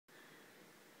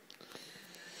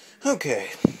Okay,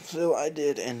 so I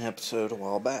did an episode a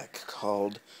while back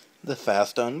called The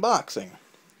Fast Unboxing.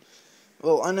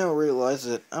 Well, I now realize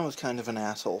that I was kind of an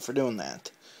asshole for doing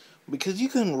that, because you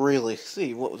couldn't really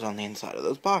see what was on the inside of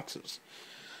those boxes.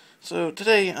 So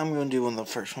today I'm going to do one of the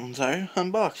first ones I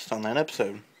unboxed on that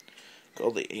episode,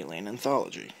 called the Alien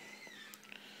Anthology.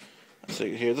 So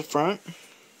here's the front,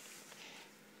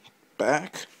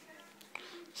 back,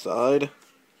 side,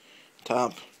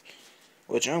 top,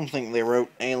 which I don't think they wrote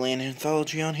Alien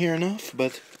Anthology on here enough,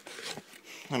 but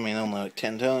I mean only like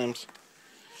 10 times.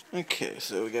 Okay,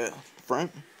 so we got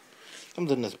front. Comes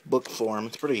in this book form.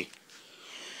 It's pretty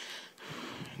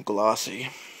glossy.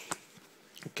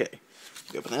 Okay,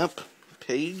 open up.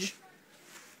 Page.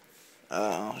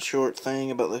 Short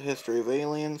thing about the history of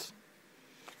aliens.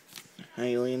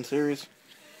 Alien series.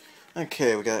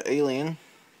 Okay, we got Alien.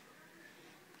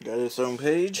 Got its own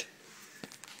page.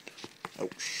 Oh,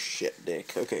 shit,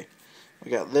 dick. Okay, we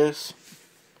got this.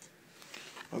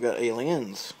 We got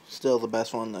Aliens. Still the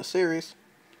best one in the series.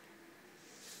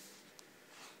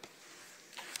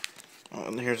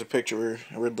 And here's a picture where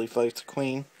Ridley fights the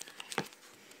Queen.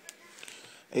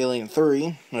 Alien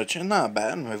 3, which is not a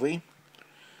bad movie.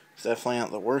 It's definitely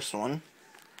not the worst one.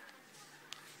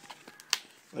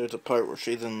 There's a part where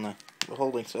she's in the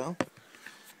holding cell.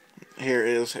 Here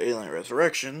is Alien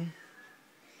Resurrection.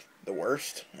 The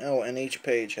worst. Oh, and each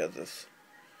page has this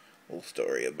little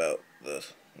story about the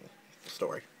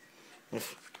story.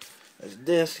 If there's a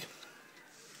disc,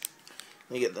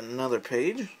 you get another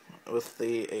page with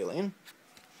the alien.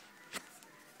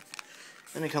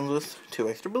 And it comes with 2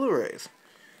 extra Blu-rays.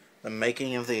 The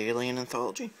Making of the Alien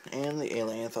Anthology and the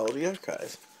Alien Anthology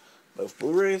Archive. Both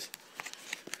Blu-rays.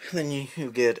 Then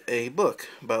you get a book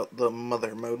about the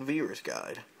Mother Mode Viewer's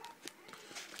Guide.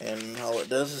 And all it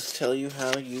does is tell you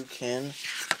how you can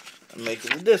make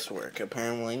the disc work.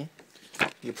 Apparently,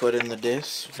 you put in the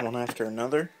discs one after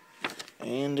another,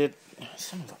 and it...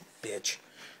 son of a bitch.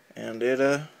 And it,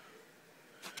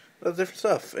 does different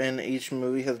stuff. And each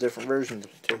movie has different versions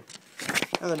of it, too.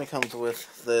 And then it comes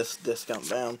with this discount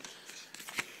bound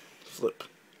flip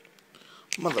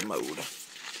Mother Mode.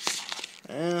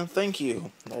 And thank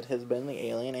you. That has been the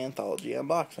Alien Anthology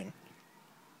unboxing.